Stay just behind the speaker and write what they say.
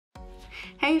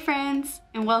Hey friends,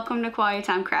 and welcome to Quiet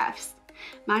Time Crafts.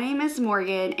 My name is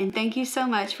Morgan, and thank you so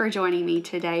much for joining me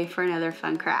today for another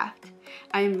fun craft.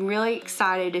 I'm really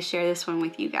excited to share this one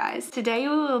with you guys. Today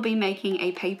we will be making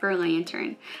a paper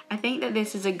lantern. I think that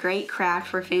this is a great craft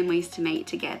for families to make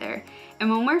together.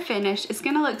 And when we're finished, it's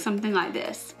gonna look something like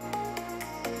this.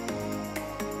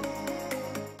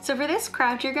 So for this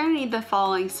craft, you're gonna need the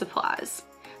following supplies: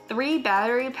 3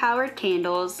 battery-powered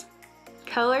candles,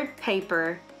 colored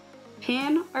paper,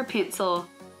 pen or pencil,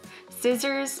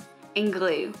 scissors, and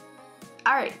glue.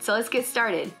 Alright, so let's get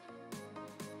started.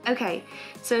 Okay,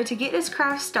 so to get this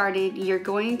craft started, you're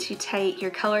going to take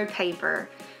your colored paper.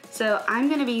 So I'm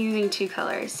going to be using 2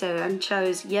 colors, so I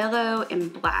chose yellow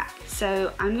and black.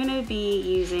 So I'm going to be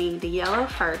using the yellow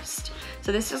first.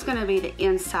 So this is going to be the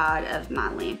inside of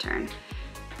my lantern.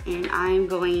 And I'm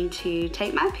going to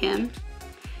take my pen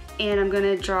and I'm going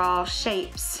to draw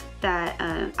shapes that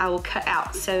I will cut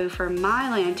out. So for my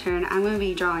lantern, I'm going to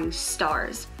be drawing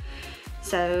stars.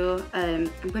 So I'm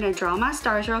going to draw my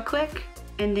stars real quick,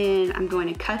 and then I'm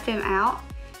going to cut them out,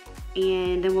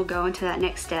 and then we'll go into that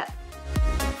next step.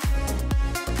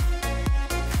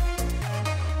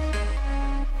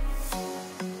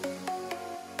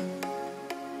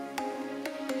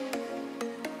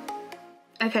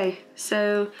 Okay,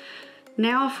 so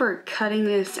now for cutting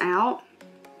this out,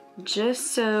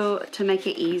 just so to make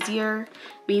it easier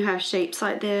when you have shapes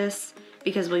like this,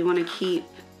 because we want to keep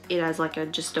it as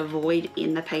like just a void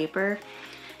in the paper,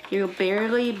 you'll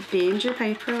barely bend your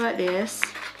paper like this,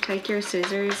 take your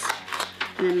scissors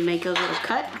and then make a little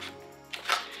cut,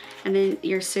 and then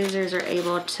your scissors are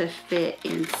able to fit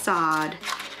inside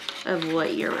of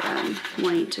what you're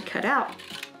wanting to cut out.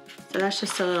 So that's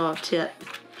just a little tip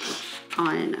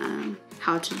on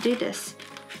how to do this.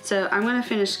 So I'm going to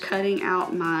finish cutting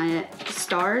out my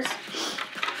stars,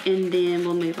 and then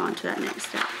we'll move on to that next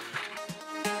step.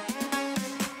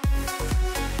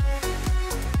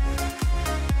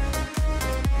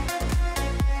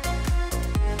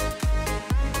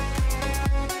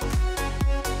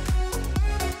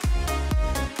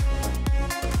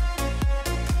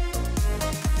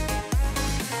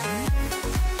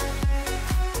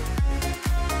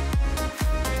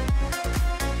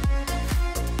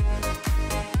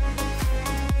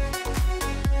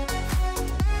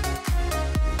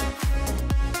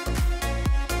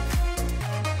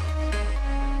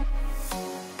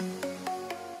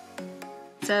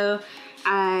 So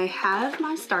I have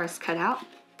my stars cut out,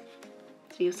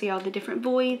 so you'll see all the different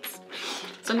voids.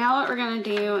 So now what we're gonna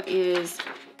do is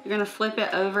you're gonna flip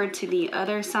it over to the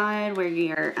other side where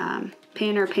your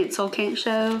pen or pencil can't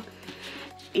show,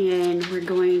 and we're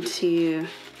going to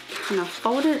kind of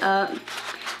fold it up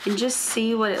and just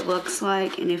see what it looks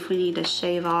like and if we need to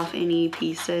shave off any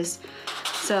pieces.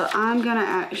 So I'm gonna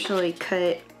actually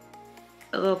cut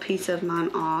a little piece of mine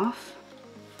off.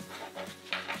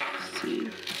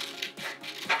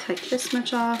 Take this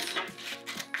much off.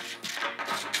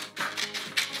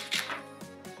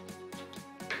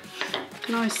 You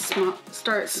can always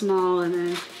start small and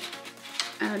then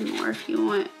add more if you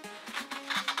want.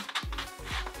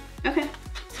 Okay,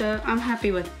 so I'm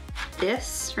happy with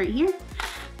this right here.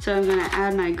 So I'm gonna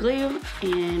add my glue,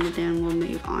 and then we'll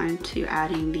move on to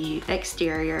adding the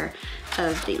exterior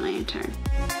of the lantern.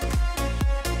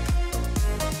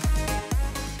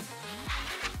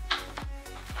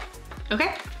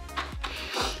 Okay,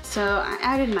 so I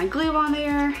added my glue on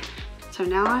there. So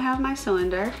now I have my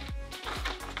cylinder.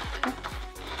 Okay.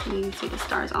 You can see the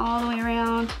stars all the way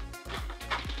around.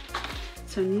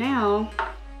 So now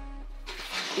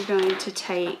you're going to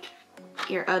take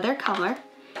your other color.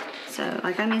 So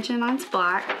like I mentioned, mine's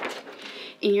black.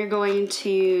 And you're going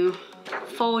to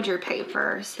fold your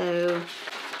paper. So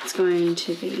it's going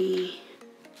to be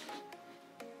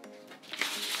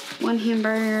one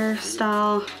hamburger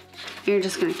style. You're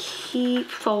just gonna keep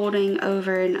folding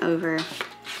over and over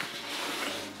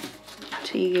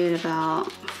till you get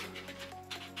about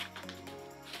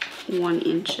 1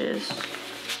 inch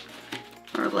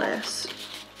or less.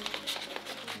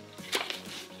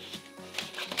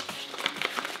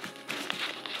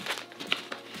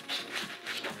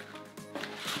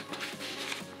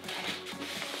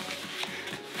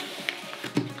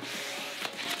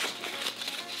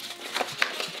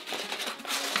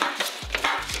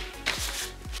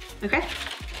 Okay,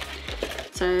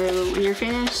 so when you're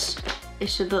finished, it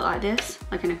should look like this,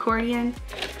 like an accordion.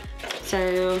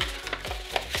 So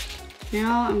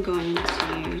now I'm going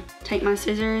to take my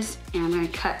scissors and I'm going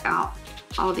to cut out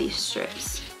all these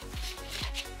strips.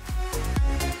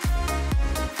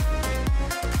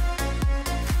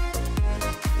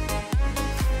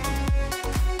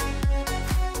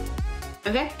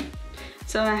 Okay,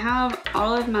 So I have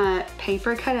all of my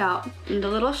paper cut out into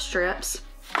little strips.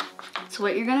 So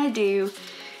what you're gonna do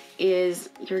is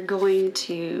you're going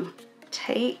to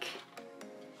take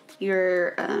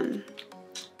your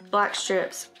black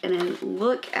strips and then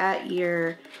look at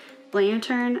your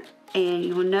lantern, and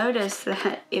you'll notice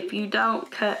that if you don't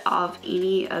cut off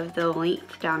any of the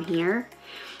length down here,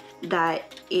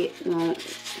 that it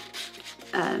won't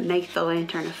make the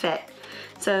lantern effect.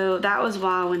 So that was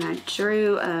why when I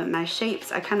drew my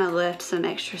shapes, I kind of left some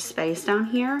extra space down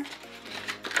here.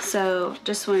 So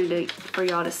just wanted for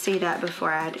y'all to see that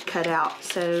before I had to cut out.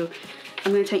 So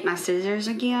I'm going to take my scissors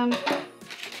again,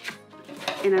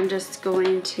 and I'm just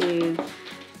going to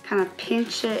kind of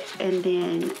pinch it and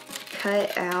then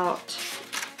cut out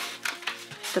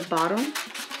the bottom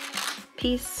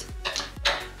piece,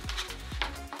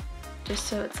 just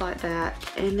so it's like that.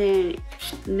 And then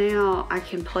now I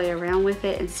can play around with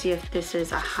it and see if this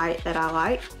is a height that I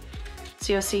like.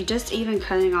 So you'll see just even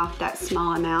cutting off that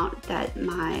small amount that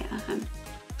my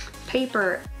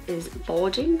paper is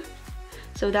bulging.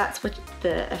 So that's what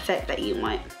the effect that you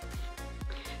want.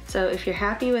 So if you're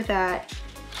happy with that,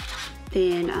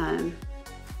 then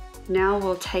now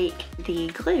we'll take the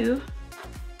glue,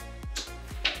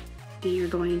 and you're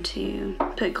going to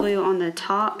put glue on the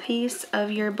top piece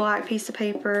of your black piece of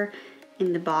paper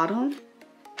in the bottom.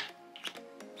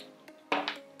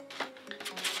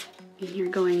 And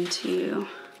you're going to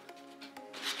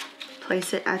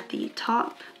place it at the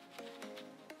top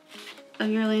of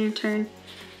your lantern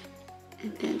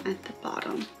and then at the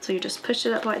bottom. So you just push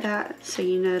it up like that so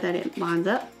you know that it lines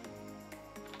up.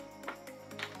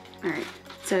 All right,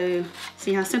 so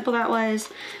see how simple that was?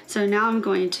 So now I'm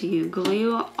going to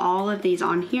glue all of these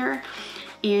on here.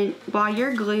 And while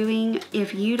you're gluing,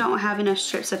 if you don't have enough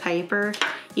strips of paper,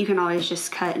 you can always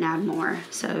just cut and add more.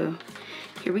 So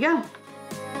here we go.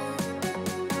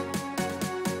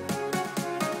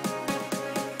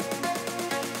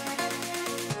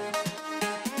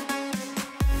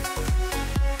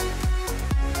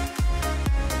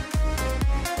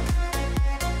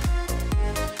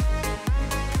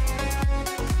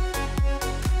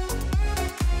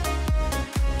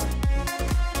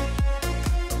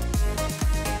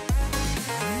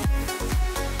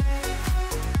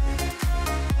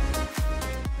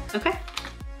 Okay,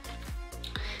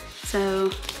 so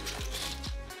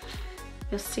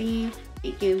you'll see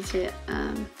it gives it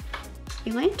a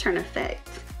lantern effect.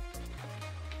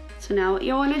 So now what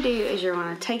you'll want to do is you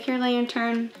want to take your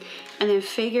lantern and then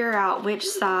figure out which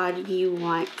side you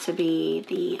want to be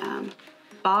the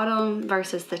bottom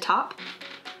versus the top.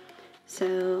 So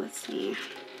let's see,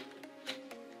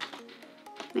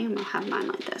 I think I'm gonna have mine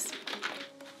like this.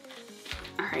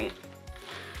 All right,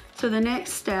 so the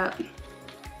next step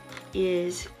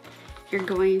is you're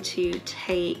going to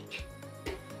take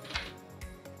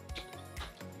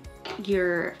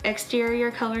your exterior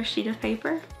color sheet of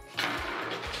paper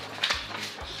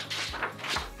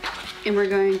and we're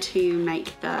going to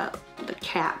make the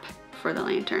cap for the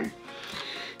lantern.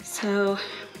 So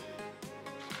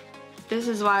this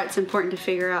is why it's important to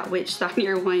figure out which side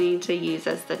you're wanting to use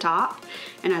as the top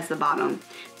and as the bottom.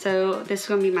 So this is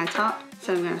going to be my top,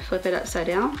 so I'm going to flip it upside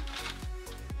down.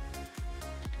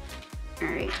 All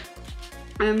right,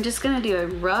 I'm just gonna do a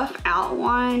rough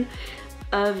outline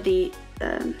of the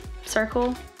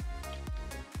circle.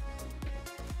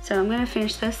 So I'm gonna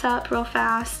finish this up real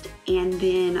fast, and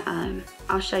then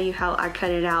I'll show you how I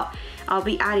cut it out. I'll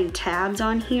be adding tabs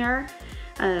on here.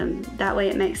 That way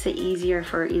it makes it easier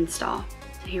for install.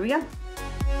 So here we go.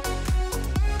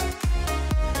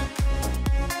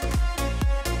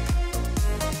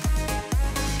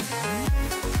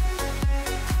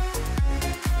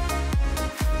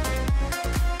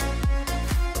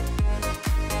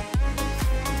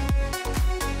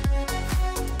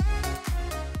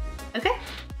 Okay,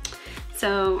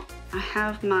 so I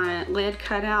have my lid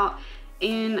cut out,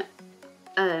 and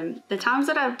the times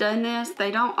that I've done this, they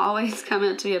don't always come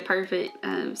out to be a perfect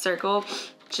circle,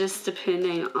 just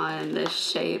depending on the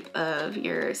shape of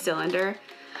your cylinder.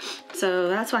 So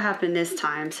that's what happened this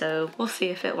time, so we'll see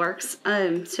if it works.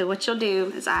 So what you'll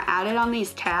do is I added on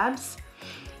these tabs,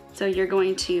 so you're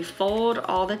going to fold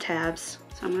all the tabs.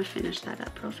 So I'm gonna finish that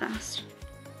up real fast.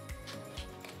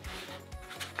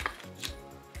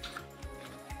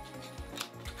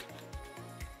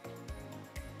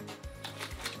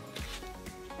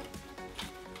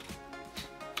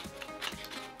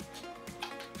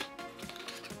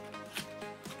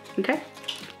 Okay,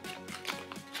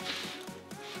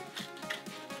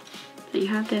 so you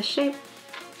have this shape.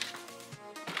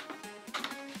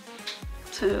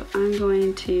 So I'm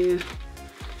going to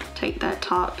take that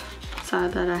top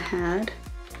side that I had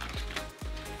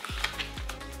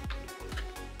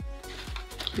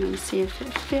I'm gonna see if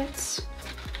it fits.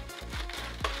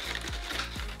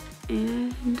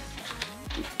 And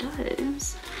it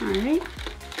does. All right.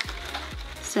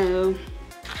 So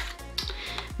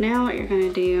now what you're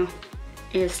gonna do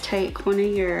is take one of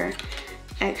your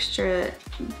extra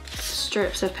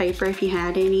strips of paper if you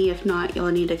had any. If not,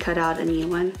 you'll need to cut out a new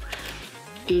one.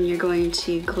 And you're going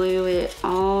to glue it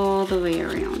all the way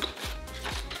around.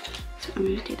 So I'm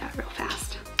gonna do that real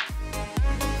fast.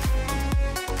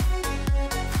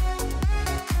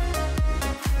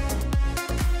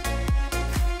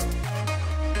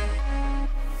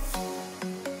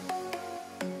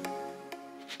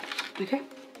 Okay,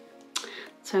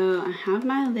 so I have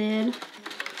my lid.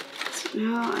 So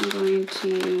now I'm going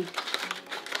to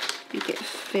make it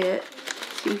fit.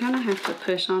 So you kind of have to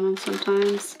push on them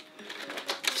sometimes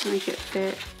to make it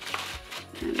fit.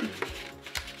 And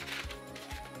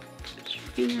put your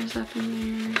fingers up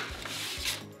in there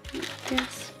like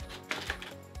this.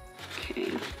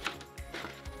 Okay,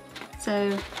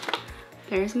 so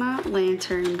there's my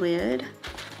lantern lid,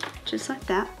 just like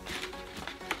that.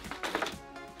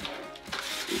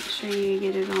 Make sure you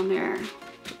get it on there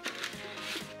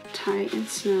tight and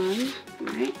snug,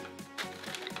 right?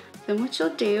 Then what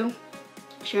you'll do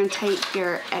is you're gonna take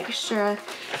your extra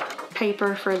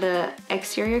paper for the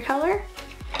exterior color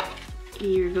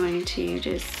and you're going to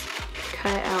just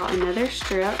cut out another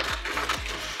strip,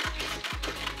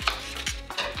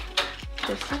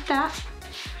 just like that.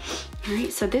 All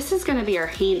right, so this is gonna be our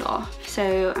handle.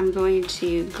 So I'm going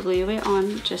to glue it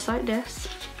on just like this.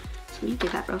 So let me do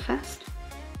that real fast.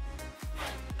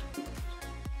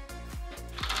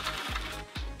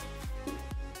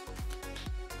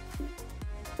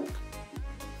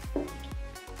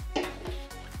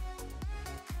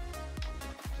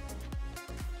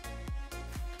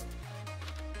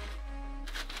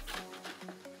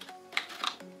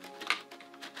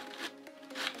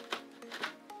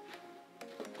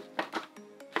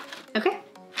 Okay,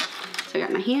 so I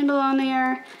got my handle on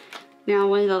there. Now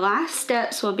one of the last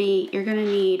steps will be you're gonna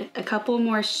need a couple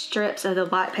more strips of the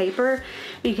black paper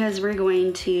because we're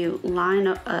going to line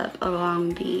up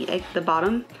along the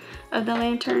bottom of the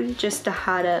lantern just to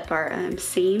hide up our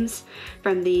seams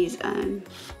from these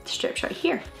strips right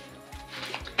here.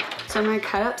 So I'm gonna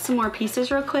cut up some more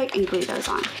pieces real quick and glue those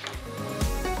on.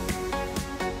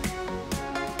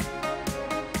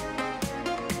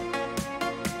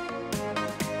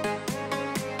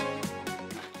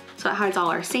 So it hides all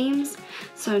our seams.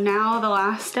 So now the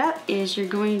last step is you're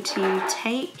going to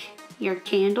take your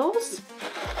candles,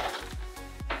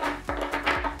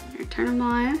 turn them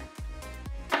on.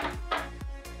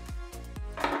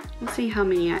 We'll see how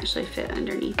many actually fit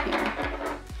underneath here.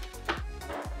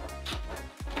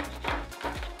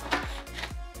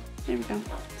 There we go.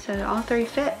 So all three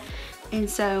fit. And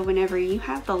so whenever you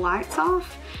have the lights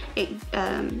off, it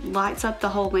lights up the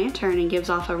whole lantern and gives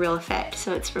off a real effect.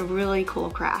 So it's a really cool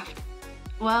craft.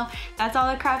 Well, that's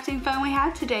all the crafting fun we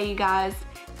had today, you guys.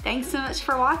 Thanks so much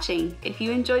for watching. If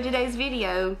you enjoyed today's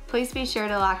video, please be sure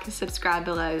to like and subscribe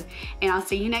below, and I'll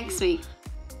see you next week.